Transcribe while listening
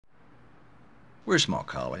We're a small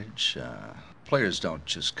college. Players don't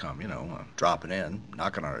just come, dropping in,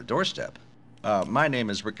 knocking on our doorstep. My name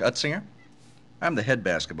is Rick Utzinger. I'm the head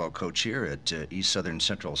basketball coach here at East Southern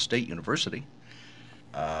Central State University,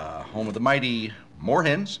 home of the mighty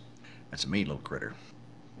Moorhens. That's a mean little critter.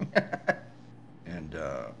 And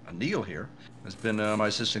Neil here has been my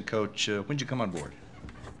assistant coach. When'd you come on board?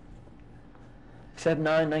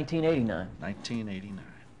 7/9, 1989. 1989.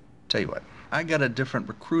 Tell you what, I got a different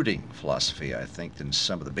recruiting philosophy, I think, than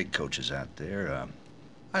some of the big coaches out there.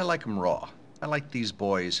 I like them raw. I like these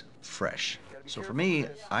boys fresh. So for me,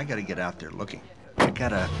 I got to get out there looking. I got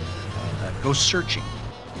to go searching.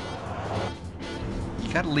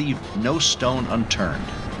 You got to leave no stone unturned.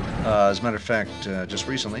 As a matter of fact, just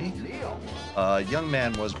recently, a young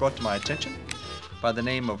man was brought to my attention by the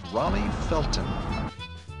name of Raleigh Felton.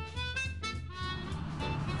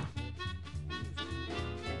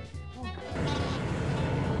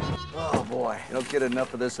 Oh boy, you don't get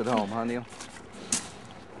enough of this at home, huh, Neil?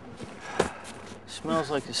 Smells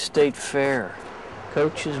like a state fair.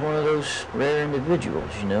 Coach is one of those rare individuals,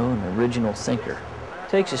 an original thinker.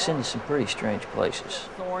 Takes us into some pretty strange places.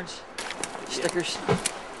 Thorns, stickers.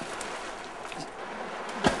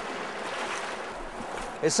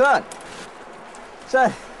 Hey, son,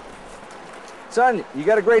 you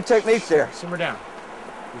got a great technique there. Simmer down.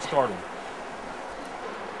 We started.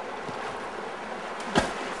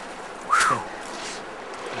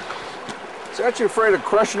 So aren't you afraid of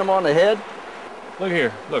crushing them on the head? Look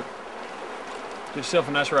here, look. Give yourself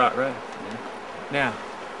a nice right? Yeah. Now,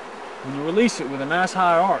 when you release it with a nice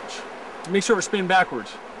high arch, make sure it spin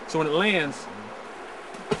backwards. So when it lands,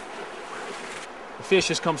 the fish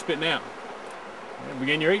just comes spitting out. Yeah,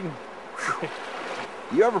 begin your eating.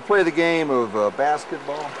 You ever play the game of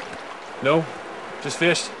basketball? No, just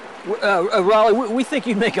fished. Raleigh, we think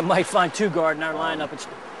you'd make a mighty fine two-guard in our lineup.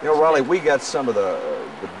 Raleigh, we got some of the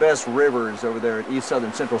best rivers over there at East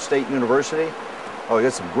Southern Central State University. Oh, we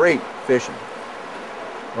got some great fishing.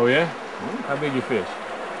 Oh, yeah? How big you fish?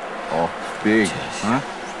 Oh, big, huh?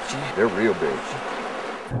 They're real big.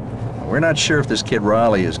 We're not sure if this kid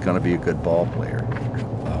Raleigh is going to be a good ball player.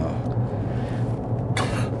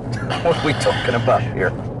 What are we talking about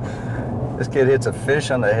here? This kid hits a fish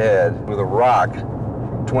on the head with a rock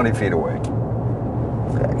 20 feet away.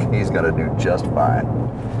 Heck, he's going to do just fine.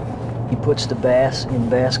 He puts the bass in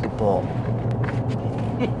basketball.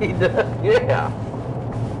 He does, yeah.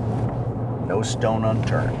 No stone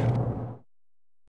unturned.